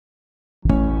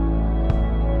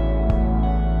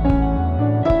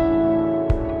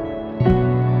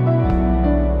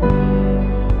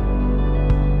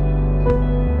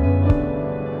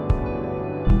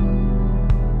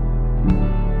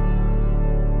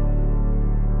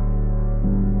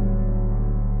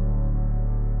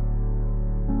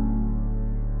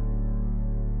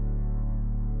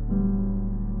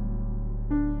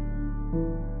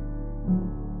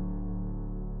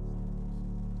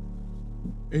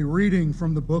A reading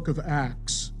from the book of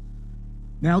Acts.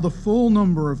 Now the full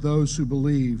number of those who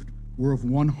believed were of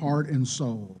one heart and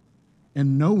soul,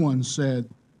 and no one said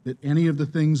that any of the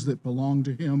things that belonged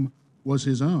to him was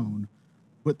his own,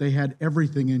 but they had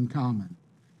everything in common.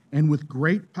 And with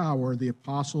great power the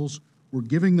apostles were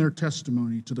giving their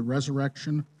testimony to the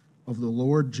resurrection of the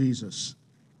Lord Jesus,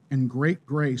 and great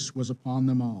grace was upon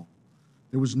them all.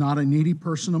 There was not a needy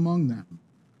person among them,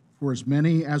 for as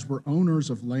many as were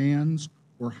owners of lands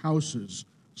or houses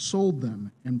sold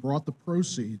them and brought the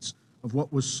proceeds of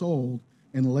what was sold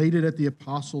and laid it at the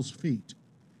apostles' feet,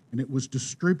 and it was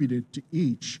distributed to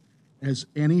each as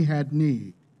any had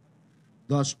need.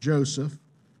 Thus Joseph,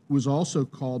 who was also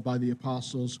called by the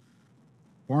apostles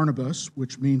Barnabas,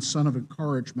 which means son of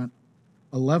encouragement,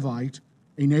 a Levite,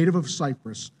 a native of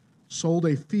Cyprus, sold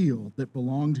a field that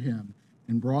belonged to him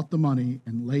and brought the money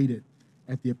and laid it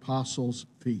at the apostles'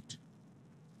 feet.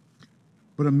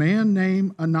 But a man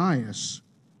named Ananias,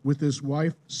 with his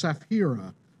wife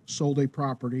Sapphira, sold a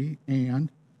property,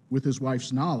 and, with his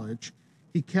wife's knowledge,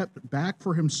 he kept back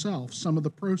for himself some of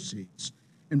the proceeds,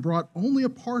 and brought only a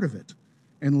part of it,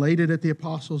 and laid it at the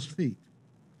apostles' feet.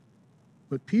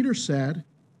 But Peter said,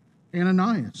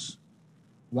 Ananias,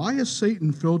 why has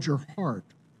Satan filled your heart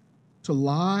to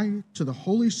lie to the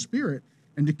Holy Spirit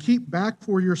and to keep back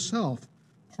for yourself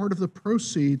part of the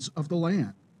proceeds of the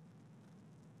land?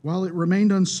 While it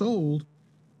remained unsold,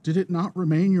 did it not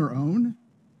remain your own?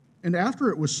 And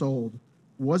after it was sold,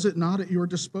 was it not at your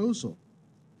disposal?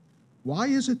 Why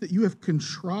is it that you have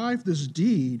contrived this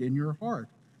deed in your heart?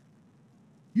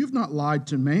 You have not lied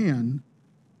to man,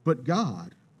 but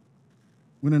God.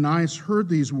 When Ananias heard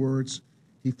these words,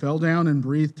 he fell down and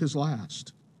breathed his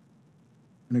last.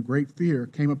 And a great fear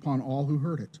came upon all who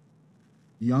heard it.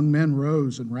 The young men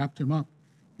rose and wrapped him up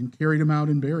and carried him out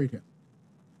and buried him.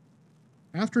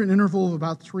 After an interval of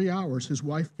about 3 hours, his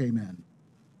wife came in,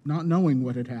 not knowing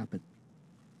what had happened.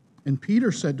 And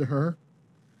Peter said to her,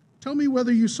 Tell me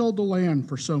whether you sold the land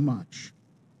for so much.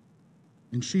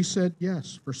 And she said,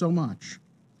 Yes, for so much.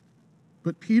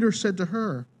 But Peter said to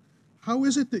her, How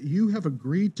is it that you have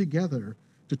agreed together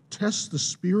to test the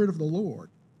Spirit of the Lord?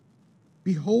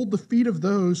 Behold, the feet of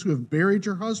those who have buried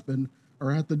your husband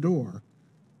are at the door,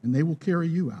 and they will carry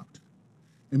you out.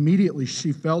 Immediately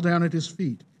she fell down at his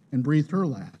feet and breathed her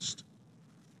last.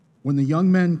 When the young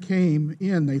men came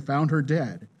in, they found her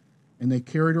dead, and they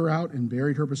carried her out and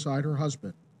buried her beside her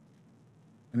husband.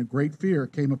 And a great fear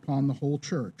came upon the whole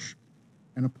church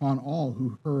and upon all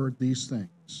who heard these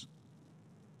things.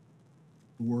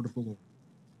 The word of the Lord.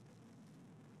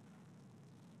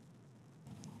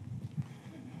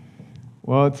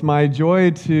 Well, it's my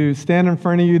joy to stand in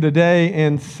front of you today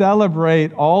and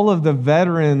celebrate all of the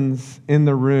veterans in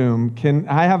the room. Can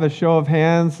I have a show of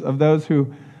hands of those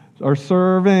who are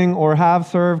serving or have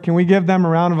served? Can we give them a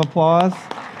round of applause?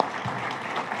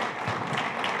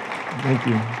 Thank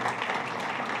you.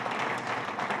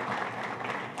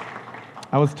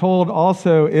 I was told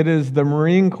also it is the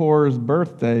Marine Corps'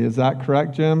 birthday. Is that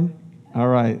correct, Jim? All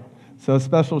right. So a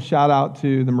special shout out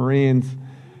to the Marines.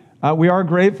 We are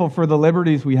grateful for the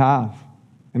liberties we have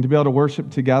and to be able to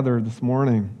worship together this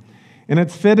morning. And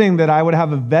it's fitting that I would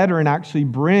have a veteran actually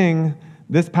bring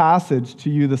this passage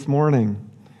to you this morning.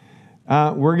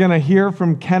 We're going to hear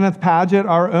from Kenneth Padgett,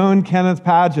 our own Kenneth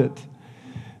Padgett.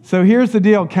 So here's the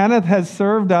deal. Kenneth has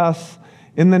served us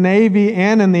in the Navy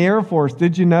and in the Air Force.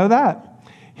 Did you know that?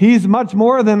 He's much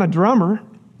more than a drummer.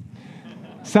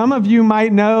 Some of you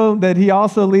might know that he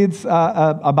also leads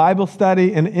a Bible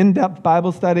study, an in-depth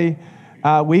Bible study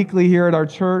weekly here at our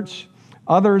church.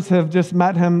 Others have just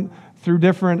met him through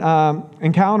different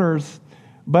encounters.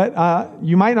 But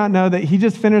you might not know that he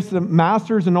just finished a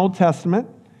master's in Old Testament,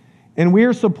 and we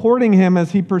are supporting him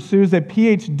as he pursues a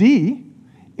PhD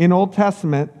in Old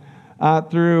Testament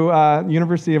through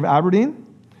University of Aberdeen.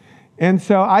 And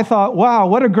so I thought, wow,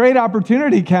 what a great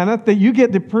opportunity, Kenneth, that you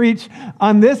get to preach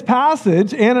on this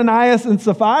passage, Ananias and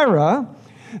Sapphira.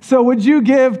 So would you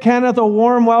give Kenneth a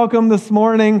warm welcome this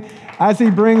morning as he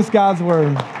brings God's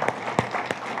word?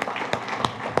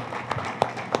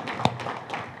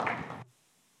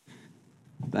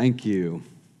 Thank you.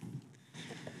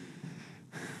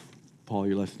 Paul,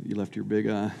 you left your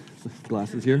big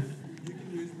glasses here?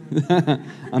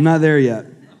 I'm not there yet.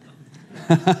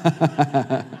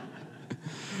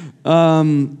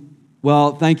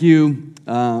 Well, thank you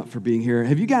for being here.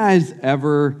 Have you guys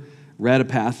ever read a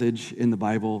passage in the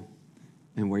Bible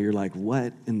and where you're like,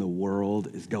 what in the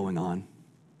world is going on?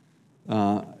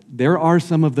 There are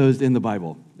some of those in the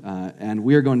Bible, and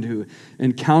we are going to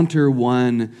encounter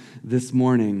one this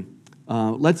morning.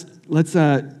 Let's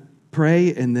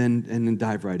pray and then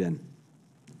dive right in.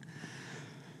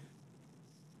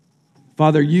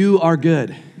 Father, you are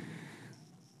good.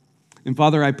 And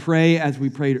Father, I pray, as we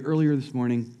prayed earlier this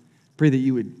morning, pray that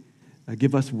you would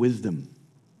give us wisdom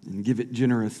and give it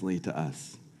generously to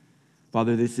us.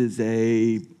 Father, this is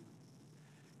a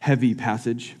heavy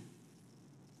passage,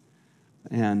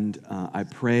 and I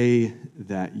pray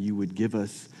that you would give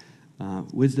us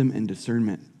wisdom and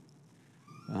discernment,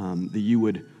 that you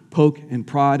would poke and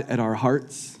prod at our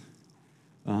hearts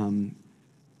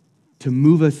to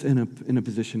move us in a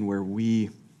position where we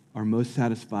are most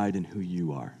satisfied in who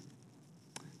you are.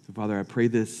 So, Father, I pray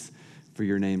this for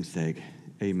your name's sake.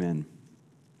 Amen.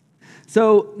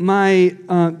 So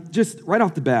just right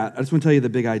off the bat, I just want to tell you the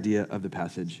big idea of the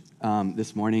passage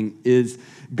this morning is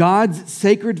God's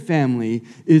sacred family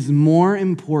is more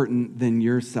important than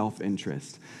your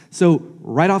self-interest. So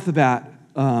right off the bat,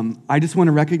 I just want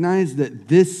to recognize that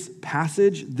this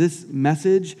passage, this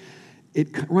message, it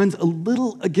runs a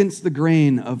little against the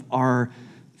grain of our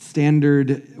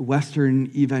standard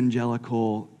Western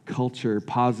evangelical culture,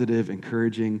 positive,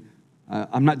 encouraging.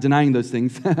 I'm not denying those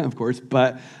things, of course,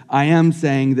 but I am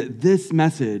saying that this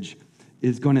message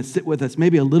is going to sit with us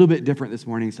maybe a little bit different this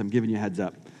morning, so I'm giving you a heads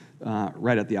up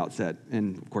right at the outset.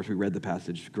 And, of course, we read the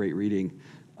passage. Great reading.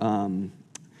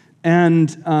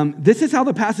 This is how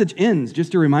the passage ends,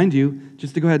 just to remind you,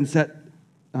 just to go ahead and set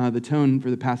the tone for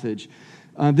the passage.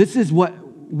 This is what,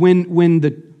 when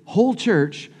the whole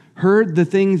church heard the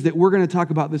things that we're going to talk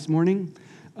about this morning,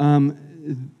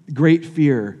 great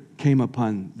fear came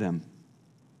upon them.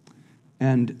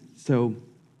 And so,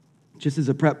 just as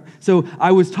a prep, so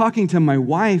I was talking to my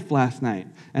wife last night,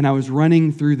 and I was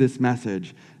running through this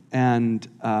message, and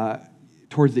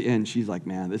towards the end, she's like,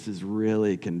 man, this is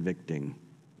really convicting,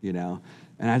 you know?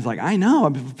 And I was like, I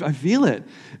know, I feel it.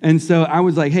 And so I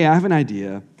was like, hey, I have an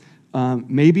idea.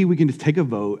 Maybe we can just take a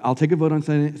vote. I'll take a vote on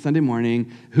Sunday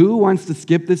morning. Who wants to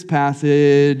skip this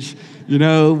passage? You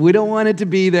know, we don't want it to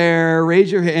be there.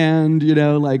 Raise your hand, you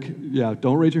know,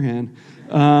 don't raise your hand.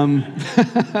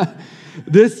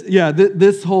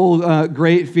 This whole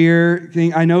great fear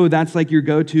thing, I know that's like your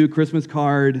go-to Christmas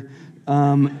card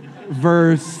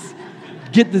verse.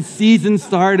 Get the season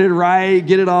started right,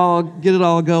 get it all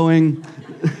going.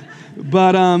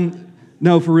 But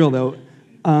no, for real though,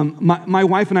 my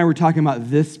wife and I were talking about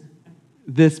this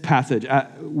passage.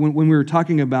 When we were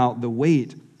talking about the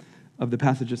weight of the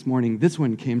passage this morning, this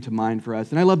one came to mind for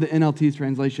us. And I love the NLT's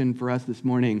translation for us this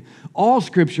morning. All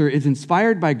Scripture is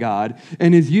inspired by God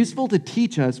and is useful to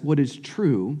teach us what is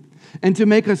true and to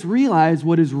make us realize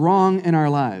what is wrong in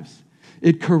our lives.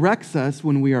 It corrects us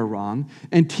when we are wrong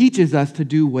and teaches us to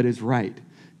do what is right.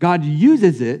 God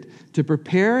uses it to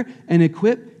prepare and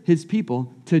equip his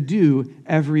people to do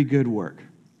every good work.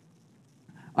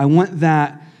 I want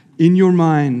that in your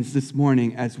minds this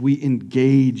morning as we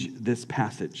engage this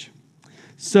passage.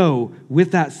 So,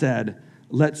 with that said,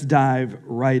 let's dive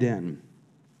right in.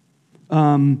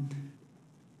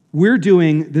 We're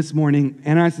doing this morning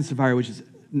Ananias and Sapphira, which is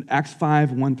Acts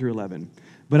 5, 1 through 11.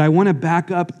 But I want to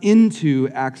back up into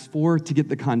Acts 4 to get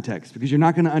the context, because you're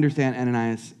not going to understand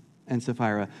Ananias and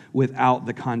Sapphira without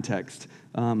the context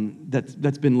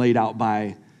that's been laid out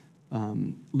by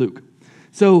Luke.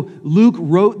 So Luke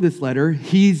wrote this letter.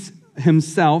 He's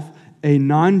himself a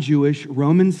non-Jewish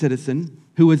Roman citizen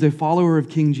who was a follower of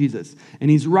King Jesus.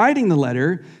 And he's writing the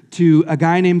letter to a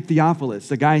guy named Theophilus,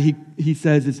 a guy he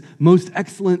says is most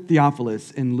excellent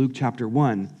Theophilus in Luke chapter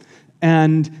 1.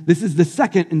 And this is the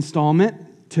second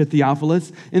installment to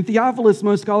Theophilus. And Theophilus,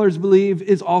 most scholars believe,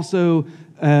 is also,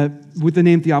 with the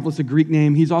name Theophilus, a Greek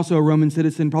name. He's also a Roman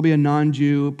citizen, probably a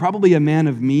non-Jew, probably a man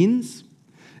of means.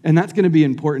 And that's going to be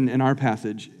important in our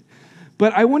passage.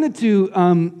 But I wanted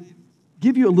to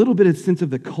give you a little bit of sense of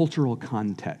the cultural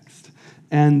context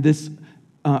and this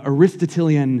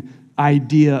Aristotelian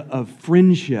idea of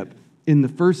friendship in the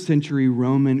first century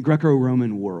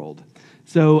Greco-Roman world.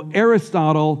 So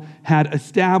Aristotle had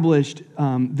established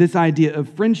this idea of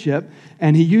friendship,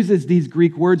 and he uses these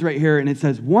Greek words right here, and it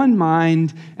says, one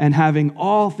mind and having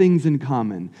all things in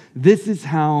common. This is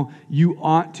how you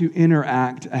ought to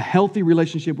interact, a healthy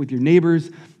relationship with your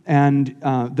neighbors and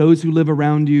those who live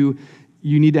around you.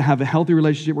 You need to have a healthy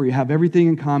relationship where you have everything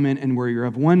in common and where you're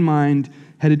of one mind,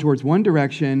 headed towards one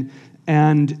direction,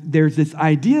 and there's this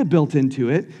idea built into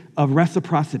it of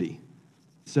reciprocity.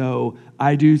 So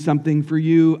I do something for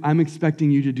you, I'm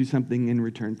expecting you to do something in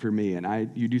return for me,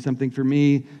 and you do something for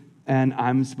me, and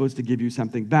I'm supposed to give you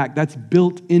something back. That's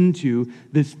built into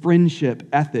this friendship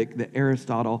ethic that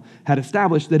Aristotle had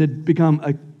established that had become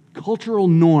a cultural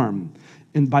norm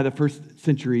by the first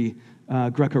century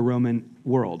Greco-Roman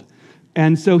world.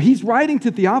 And so he's writing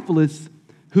to Theophilus,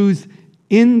 who's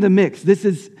in the mix. This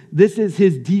is this is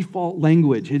his default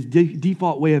language, his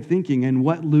default way of thinking. And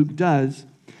what Luke does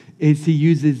is he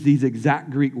uses these exact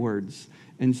Greek words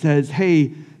and says,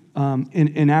 hey,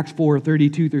 in Acts 4,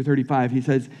 32 through 35, he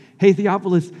says, hey,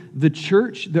 Theophilus, the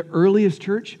church, the earliest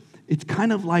church, it's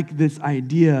kind of like this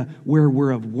idea where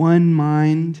we're of one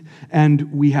mind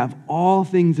and we have all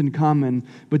things in common.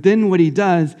 But then what he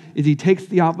does is he takes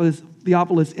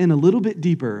Theophilus in a little bit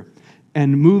deeper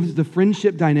and moves the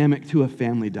friendship dynamic to a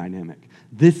family dynamic.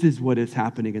 This is what is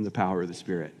happening in the power of the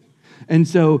Spirit. And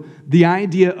so the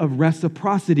idea of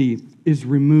reciprocity is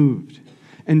removed.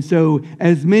 And so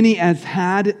as many as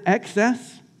had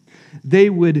excess, they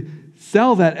would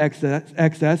sell that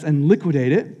excess and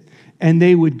liquidate it. And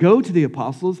they would go to the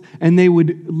apostles, and they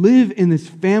would live in this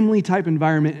family-type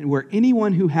environment where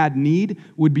anyone who had need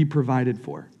would be provided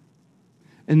for.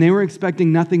 And they were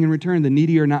expecting nothing in return. The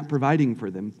needy are not providing for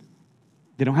them.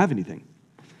 They don't have anything.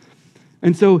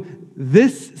 And so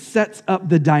this sets up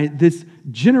this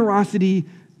generosity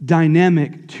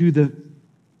dynamic to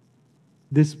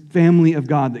this family of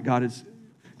God that God is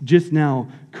just now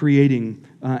creating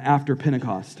after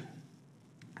Pentecost.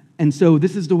 And so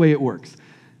this is the way it works.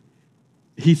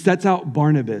 He sets out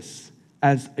Barnabas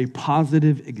as a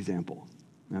positive example,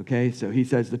 okay? So he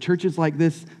says, the church is like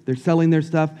this. They're selling their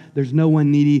stuff. There's no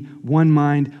one needy, one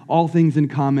mind, all things in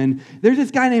common. There's this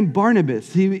guy named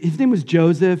Barnabas. His name was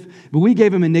Joseph, but we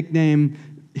gave him a nickname.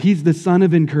 He's the son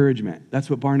of encouragement. That's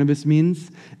what Barnabas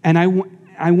means. And I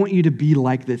want you to be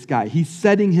like this guy. He's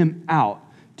setting him out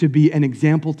to be an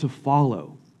example to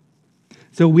follow.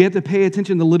 So we have to pay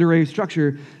attention to the literary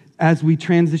structure as we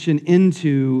transition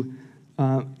into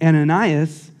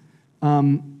Ananias,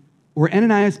 where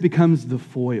Ananias becomes the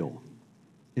foil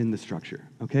in the structure,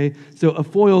 okay? So a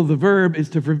foil, the verb, is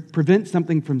to prevent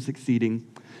something from succeeding,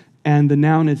 and the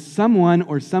noun is someone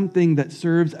or something that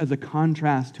serves as a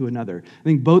contrast to another. I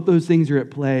think both those things are at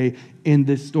play in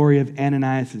this story of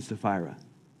Ananias and Sapphira.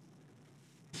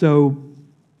 So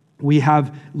we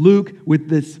have Luke with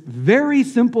this very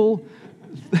simple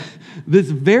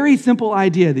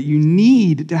idea that you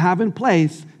need to have in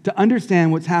place to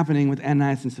understand what's happening with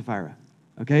Ananias and Sapphira,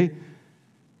 okay?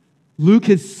 Luke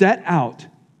has set out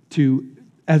to,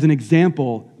 as an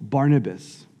example,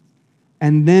 Barnabas.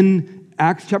 And then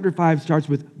Acts chapter 5 starts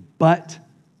with, but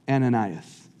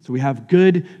Ananias. So we have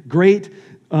great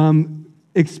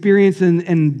experience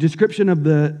and description of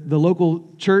the local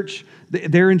church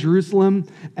there in Jerusalem.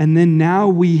 And then now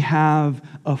we have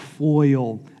a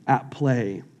foil at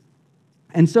play.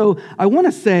 And so I want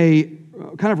to say,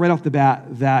 kind of right off the bat,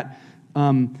 that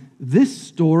this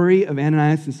story of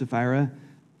Ananias and Sapphira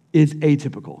is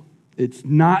atypical. It's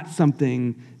not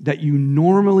something that you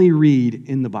normally read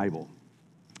in the Bible.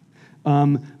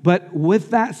 But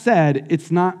with that said,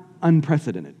 it's not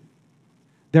unprecedented.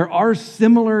 There are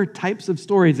similar types of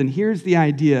stories, and here's the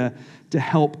idea to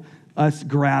help us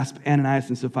grasp Ananias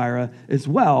and Sapphira as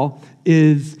well,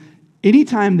 is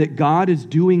anytime that God is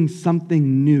doing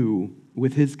something new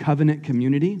with his covenant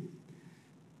community,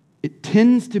 it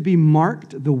tends to be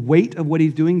marked, the weight of what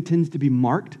he's doing tends to be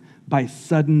marked by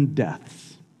sudden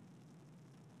deaths.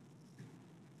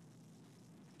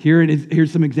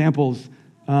 Here's some examples.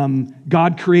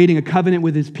 God creating a covenant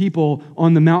with his people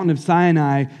on the mountain of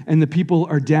Sinai, and the people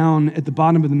are down at the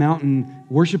bottom of the mountain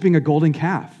worshiping a golden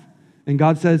calf. And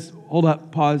God says, hold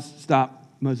up, pause, stop,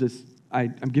 Moses.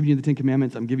 I'm giving you the Ten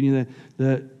Commandments. I'm giving you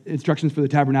the instructions for the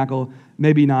tabernacle.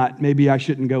 Maybe not. Maybe I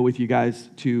shouldn't go with you guys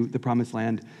to the promised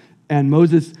land. And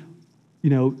Moses,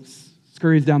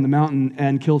 scurries down the mountain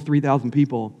and kills 3,000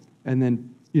 people. And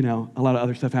then, a lot of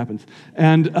other stuff happens.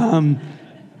 And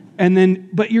then,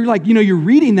 but you're like, you're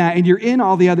reading that and you're in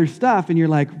all the other stuff and you're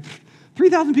like,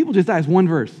 3,000 people just died. It's one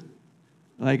verse.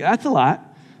 Like, that's a lot.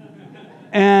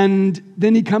 And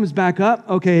then he comes back up.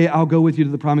 Okay, I'll go with you to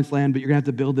the promised land, but you're going to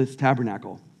have to build this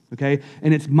tabernacle, okay?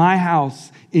 And it's my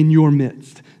house in your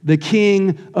midst. The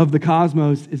king of the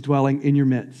cosmos is dwelling in your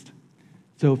midst.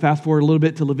 So fast forward a little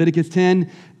bit to Leviticus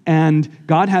 10, and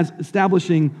God has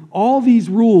establishing all these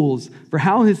rules for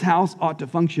how his house ought to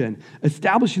function,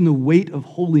 establishing the weight of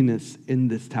holiness in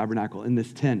this tabernacle, in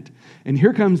this tent. And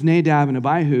here comes Nadab and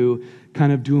Abihu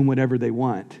kind of doing whatever they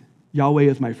want. Yahweh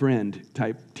is my friend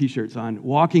type t-shirts on,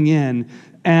 walking in,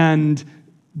 and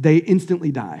they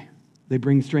instantly die. They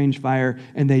bring strange fire,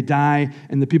 and they die,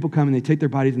 and the people come, and they take their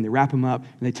bodies, and they wrap them up,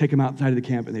 and they take them outside of the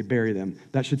camp, and they bury them.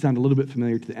 That should sound a little bit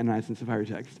familiar to the Ananias and Sapphira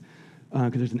text,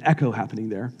 because there's an echo happening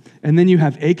there. And then you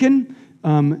have Achan,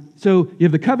 So you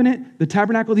have the covenant, the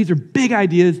tabernacle. These are big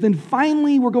ideas. Then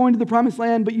finally, we're going to the promised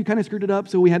land, but you kind of screwed it up,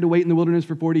 so we had to wait in the wilderness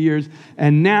for 40 years.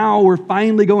 And now we're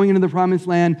finally going into the promised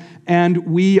land, and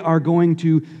we are going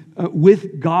to,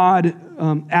 with God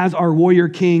as our warrior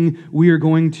king, we are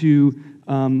going to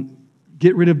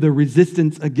get rid of the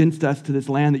resistance against us to this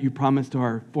land that you promised to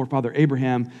our forefather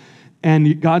Abraham.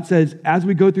 And God says, as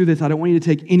we go through this, I don't want you to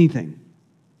take anything,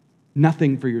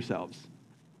 nothing for yourselves.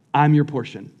 I'm your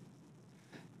portion.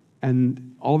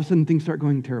 And all of a sudden, things start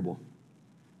going terrible.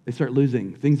 They start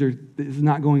losing. This is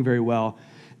not going very well.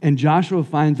 And Joshua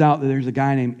finds out that there's a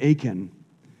guy named Achan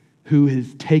who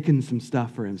has taken some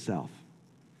stuff for himself.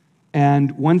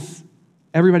 And once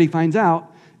everybody finds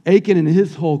out, Achan and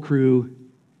his whole crew,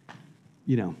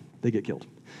 they get killed.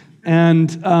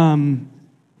 And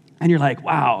you're like,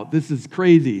 wow, this is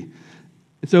crazy.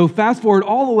 So fast forward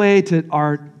all the way to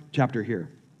our chapter here,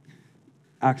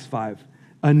 Acts 5.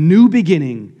 A new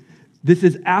beginning. This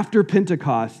is after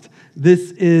Pentecost.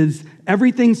 This is,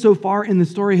 everything so far in the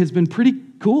story has been pretty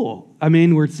cool. I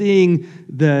mean, we're seeing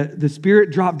the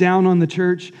Spirit drop down on the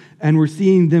church, and we're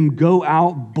seeing them go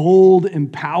out bold,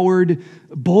 empowered,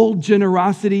 bold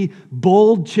generosity,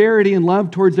 bold charity and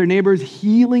love towards their neighbors,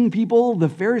 healing people. The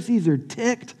Pharisees are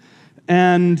ticked.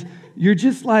 And you're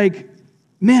just like,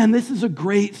 man, this is a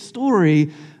great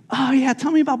story. Oh, yeah,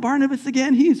 tell me about Barnabas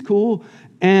again. He's cool.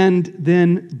 And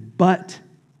then, but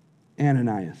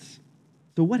Ananias.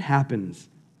 So what happens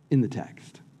in the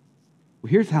text? Well,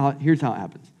 here's how it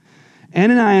happens.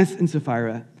 Ananias and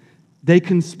Sapphira, they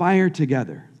conspire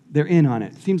together. They're in on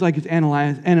it. Seems like it's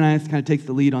Ananias. Ananias kind of takes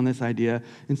the lead on this idea,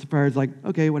 and Sapphira's like,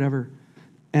 okay, whatever.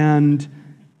 And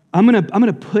I'm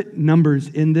gonna put numbers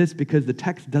in this because the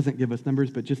text doesn't give us numbers,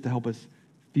 but just to help us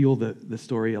feel the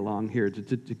story along here,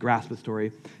 to grasp the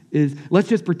story, is let's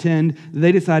just pretend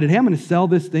they decided, hey, I'm going to sell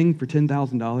this thing for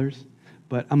 $10,000,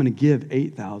 but I'm going to give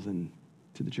 $8,000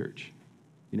 to the church.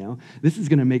 This is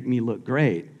going to make me look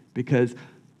great because,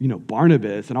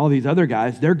 Barnabas and all these other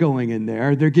guys, they're going in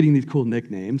there, they're getting these cool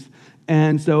nicknames.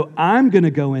 And so I'm going to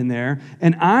go in there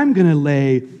and I'm going to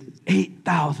lay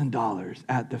 $8,000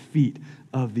 at the feet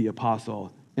of the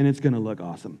apostle, and it's going to look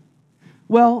awesome.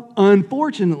 Well,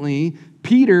 unfortunately,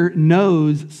 Peter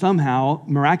knows somehow,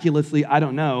 miraculously, I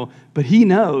don't know, but he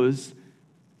knows,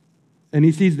 and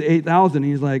he sees the 8,000,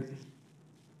 and he's like,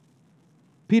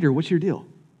 Peter, what's your deal?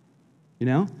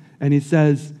 And he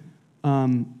says,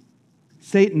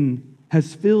 Satan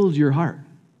has filled your heart.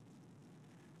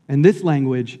 And this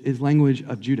language is language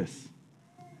of Judas.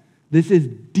 This is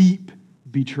deep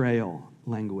betrayal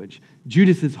language.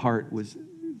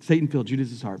 Satan filled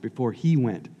Judas's heart before he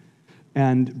went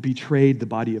and betrayed the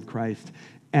body of Christ.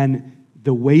 And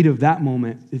the weight of that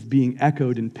moment is being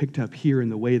echoed and picked up here in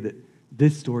the way that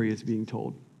this story is being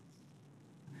told.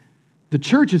 The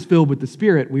church is filled with the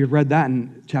Spirit. We have read that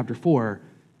in chapter 4.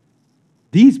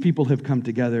 These people have come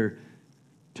together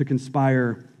to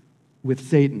conspire with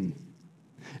Satan.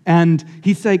 And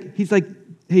he's like,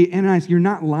 hey, Ananias, you're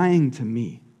not lying to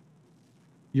me.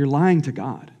 You're lying to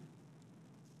God.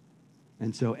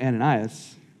 And so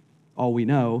Ananias, all we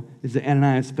know is that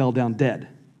Ananias fell down dead.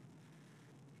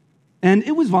 And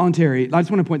it was voluntary. I just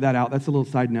want to point that out. That's a little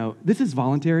side note. This is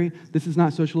voluntary. This is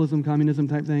not socialism, communism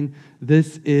type thing.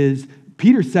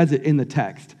 Peter says it in the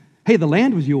text. Hey, the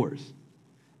land was yours,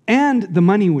 and the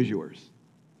money was yours.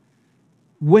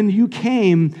 When you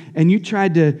came and you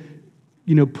tried to,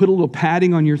 put a little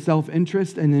padding on your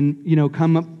self-interest and then,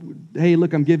 come up, hey,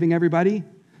 look, I'm giving everybody,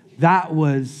 that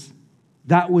was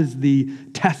the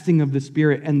testing of the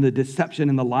Spirit and the deception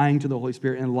and the lying to the Holy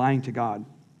Spirit and lying to God.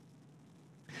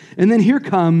 And then here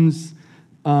comes,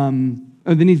 then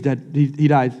he's dead. He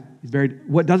dies. He's buried.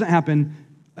 What doesn't happen,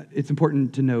 it's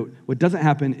important to note, what doesn't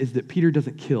happen is that Peter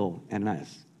doesn't kill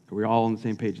Ananias. We're all on the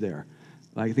same page there.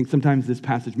 I think sometimes this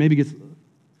passage maybe gets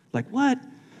like, what?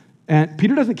 And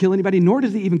Peter doesn't kill anybody, nor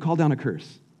does he even call down a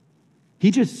curse.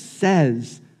 He just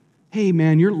says, hey,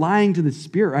 man, you're lying to the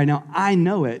Spirit right now. I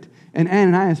know it. And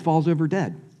Ananias falls over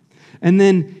dead. And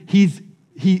then he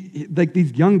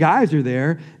these young guys are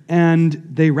there, and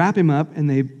they wrap him up, and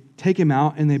they take him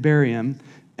out, and they bury him.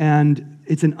 And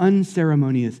it's an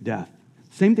unceremonious death.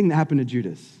 Same thing that happened to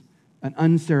Judas, an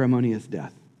unceremonious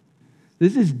death.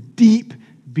 This is deep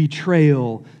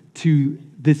betrayal to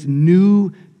this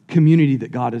new community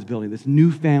that God is building, this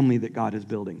new family that God is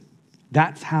building.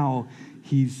 That's how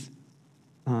he's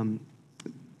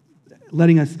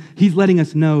letting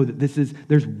us know that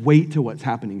there's weight to what's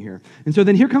happening here. And so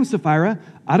then here comes Sapphira.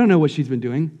 I don't know what she's been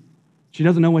doing. She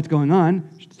doesn't know what's going on.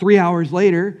 3 hours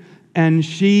later, and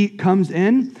she comes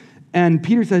in, and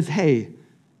Peter says, hey,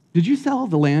 did you sell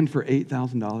the land for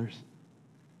 $8,000?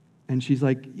 And she's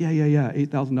like, yeah,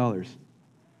 $8,000.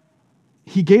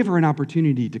 He gave her an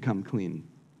opportunity to come clean.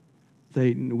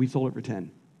 Say, no, we sold it for 10.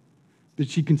 But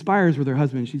she conspires with her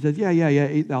husband. She says, yeah,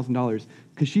 $8,000,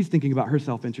 because she's thinking about her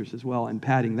self-interest as well and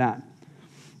padding that.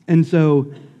 And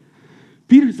so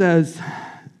Peter says,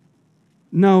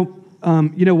 no,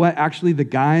 you know what? Actually, the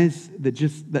guys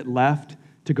that left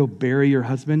to go bury your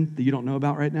husband that you don't know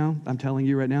about right now, I'm telling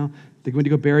you right now, they're going to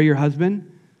go bury your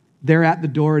husband. They're at the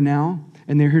door now,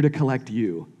 and they're here to collect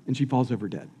you. And she falls over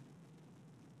dead.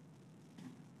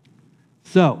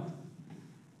 So,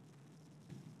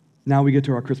 now we get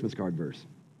to our Christmas card verse.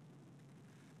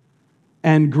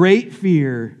 And great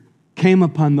fear came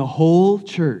upon the whole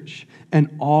church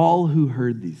and all who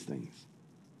heard these things.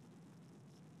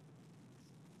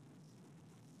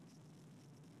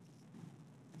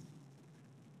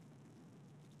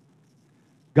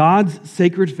 God's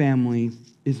sacred family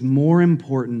is more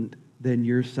important than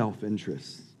your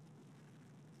self-interest.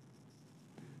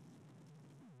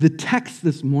 The text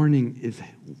this morning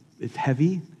is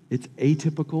heavy, it's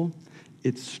atypical,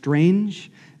 it's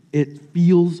strange, it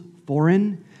feels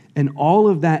foreign, and all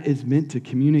of that is meant to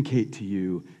communicate to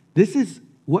you. This is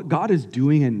what God is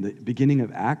doing in the beginning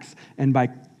of Acts, and by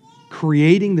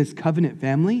creating this covenant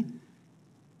family,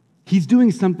 he's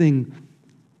doing something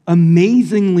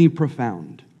amazingly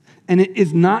profound, and it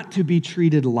is not to be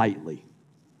treated lightly.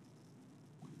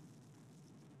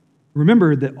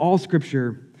 Remember that all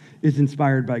Scripture is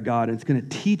inspired by God, and it's going to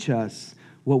teach us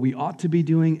what we ought to be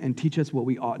doing and teach us what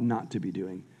we ought not to be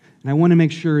doing. And I want to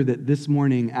make sure that this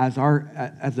morning, as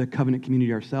a covenant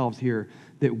community ourselves here,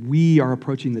 that we are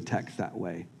approaching the text that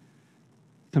way.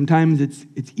 Sometimes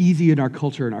it's easy in our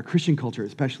culture, in our Christian culture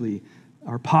especially,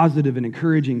 our positive and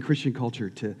encouraging Christian culture,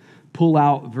 to pull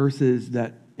out verses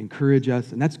that encourage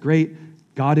us, and that's great.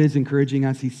 God is encouraging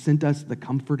us. He sent us the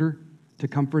Comforter to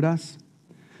comfort us,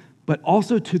 but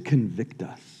also to convict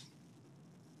us.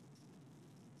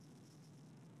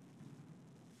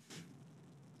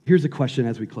 Here's a question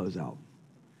as we close out.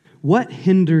 What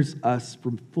hinders us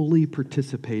from fully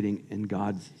participating in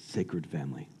God's sacred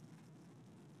family?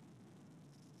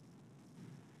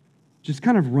 Just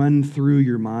kind of run through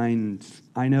your mind.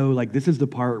 I know, this is the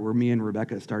part where me and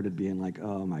Rebecca started being like,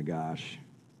 oh my gosh,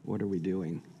 what are we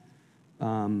doing?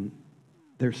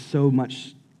 There's so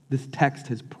much, this text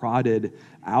has prodded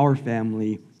our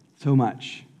family so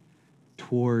much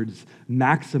towards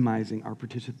maximizing our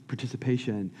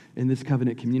participation in this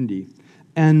covenant community.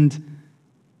 And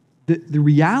the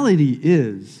reality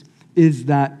is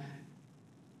that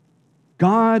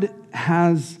God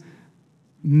has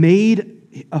made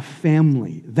a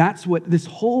family. That's what this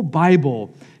whole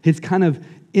Bible has kind of,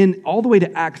 in all the way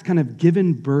to Acts, kind of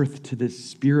given birth to this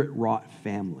Spirit-wrought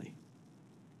family.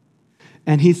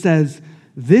 And he says,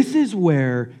 this is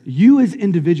where you as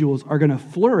individuals are going to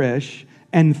flourish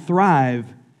and thrive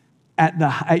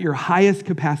at your highest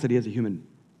capacity as a human,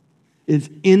 is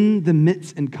in the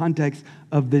midst and context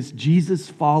of this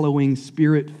Jesus-following,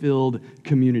 Spirit-filled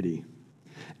community.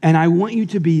 And I want you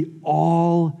to be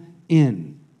all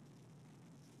in.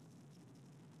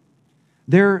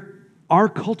 Our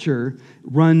culture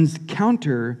runs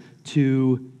counter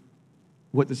to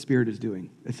what the Spirit is doing.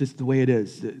 It's just the way it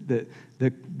is.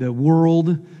 The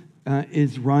world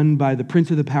is run by the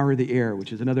prince of the power of the air,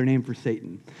 which is another name for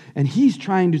Satan. And he's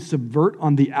trying to subvert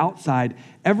on the outside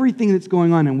everything that's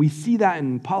going on. And we see that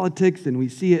in politics, and we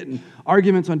see it in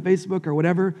arguments on Facebook or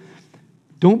whatever.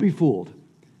 Don't be fooled.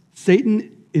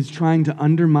 Satan is trying to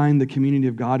undermine the community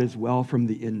of God as well from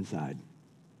the inside.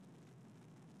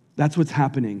 That's what's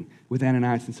happening with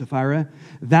Ananias and Sapphira.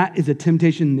 That is a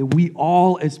temptation that we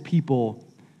all as people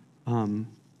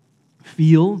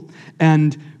feel.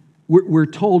 And we're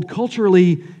told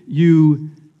culturally,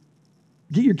 you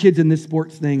get your kids in this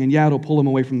sports thing, and it'll pull them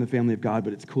away from the family of God,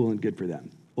 but it's cool and good for them.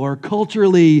 Or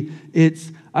culturally,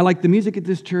 I like the music at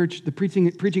this church, the preaching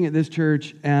at this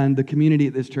church, and the community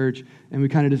at this church, and we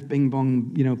kind of just ping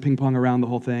pong around the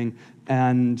whole thing.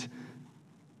 And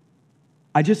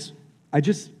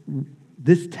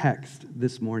this text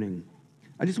this morning,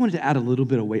 I just wanted to add a little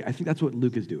bit of weight. I think that's what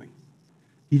Luke is doing.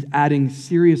 He's adding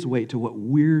serious weight to what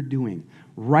we're doing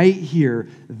right here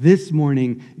this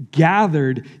morning,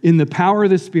 gathered in the power of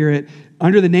the Spirit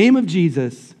under the name of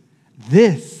Jesus.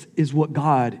 This is what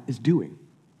God is doing.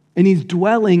 And he's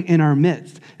dwelling in our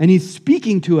midst. And he's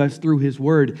speaking to us through his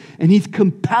word. And he's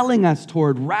compelling us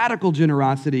toward radical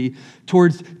generosity,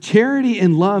 towards charity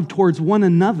and love towards one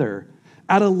another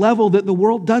at a level that the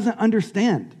world doesn't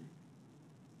understand.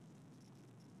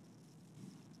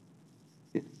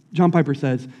 John Piper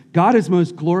says, God is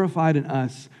most glorified in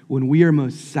us when we are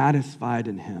most satisfied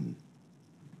in him.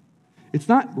 It's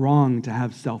not wrong to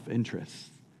have self-interest.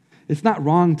 It's not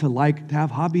wrong to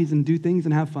have hobbies and do things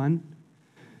and have fun.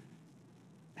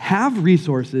 Have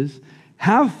resources,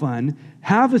 have fun,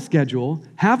 have a schedule,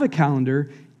 have a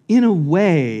calendar, in a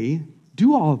way,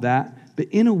 do all of that, but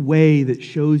in a way that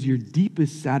shows your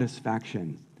deepest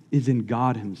satisfaction is in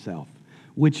God himself,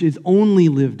 which is only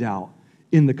lived out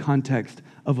in the context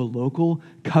of a local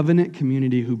covenant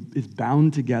community who is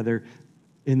bound together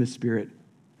in the Spirit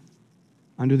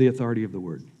under the authority of the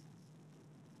Word.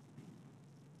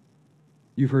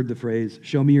 You've heard the phrase,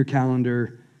 show me your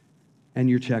calendar and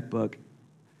your checkbook,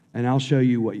 and I'll show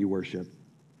you what you worship.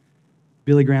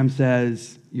 Billy Graham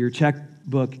says your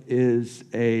checkbook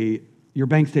your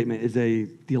bank statement is a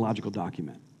theological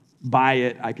document. By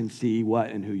it, I can see what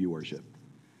and who you worship.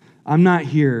 I'm not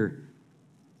here.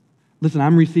 Listen,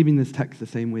 I'm receiving this text the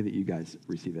same way that you guys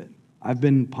receive it. I've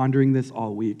been pondering this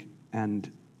all week,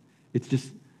 and it's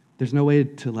just, there's no way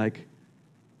to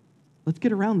let's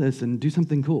get around this and do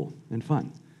something cool and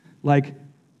fun.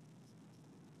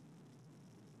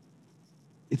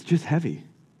 It's just heavy.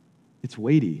 It's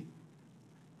weighty.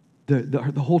 The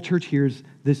whole church hears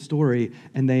this story,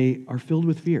 and they are filled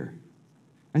with fear.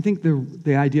 I think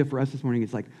the idea for us this morning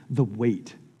is the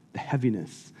weight, the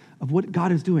heaviness of what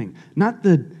God is doing. Not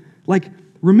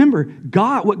remember,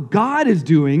 what God is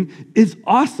doing is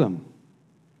awesome.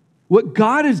 What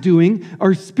God is doing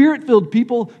are spirit-filled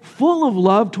people full of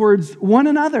love towards one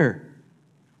another.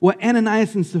 What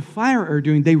Ananias and Sapphira are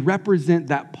doing, they represent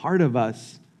that part of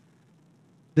us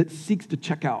that seeks to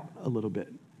check out a little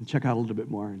bit, and check out a little bit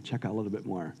more, and check out a little bit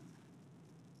more.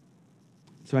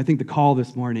 So I think the call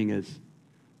this morning is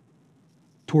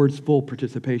towards full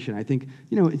participation. I think,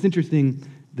 it's interesting,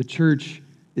 the church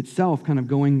itself kind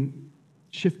of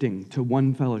shifting to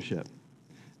one fellowship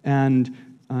and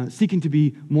seeking to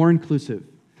be more inclusive,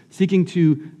 seeking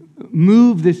to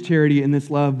move this charity and this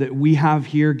love that we have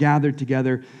here gathered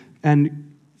together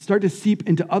and start to seep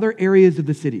into other areas of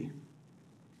the city.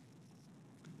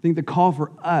 I think the call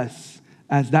for us,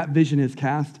 as that vision is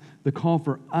cast, the call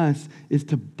for us is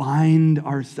to bind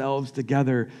ourselves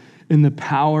together in the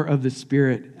power of the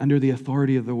Spirit under the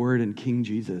authority of the Word and King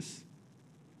Jesus,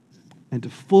 and to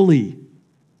fully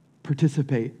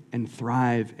participate and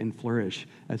thrive and flourish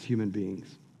as human beings.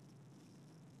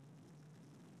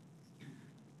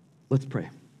 Let's pray.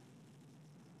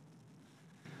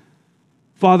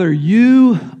 Father,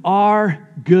 you are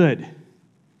good.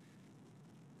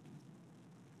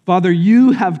 Father,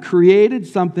 you have created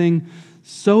something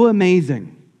so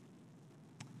amazing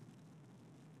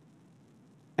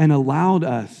and allowed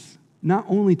us not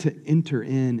only to enter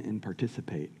in and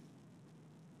participate,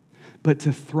 but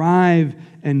to thrive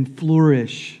and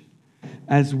flourish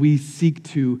as we seek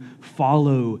to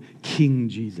follow King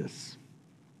Jesus.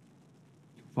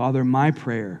 Father, my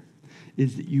prayer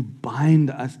is that you bind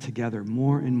us together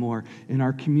more and more in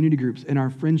our community groups, in our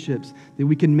friendships, that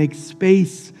we can make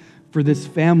space for this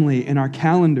family in our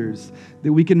calendars,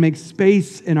 that we can make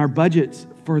space in our budgets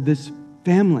for this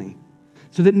family,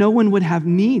 so that no one would have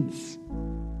needs.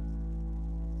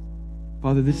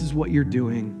 Father, this is what you're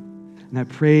doing, and I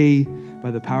pray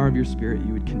by the power of your Spirit,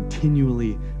 you would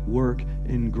continually work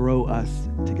and grow us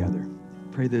together.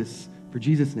 Pray this for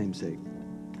Jesus' name's sake.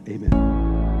 Amen.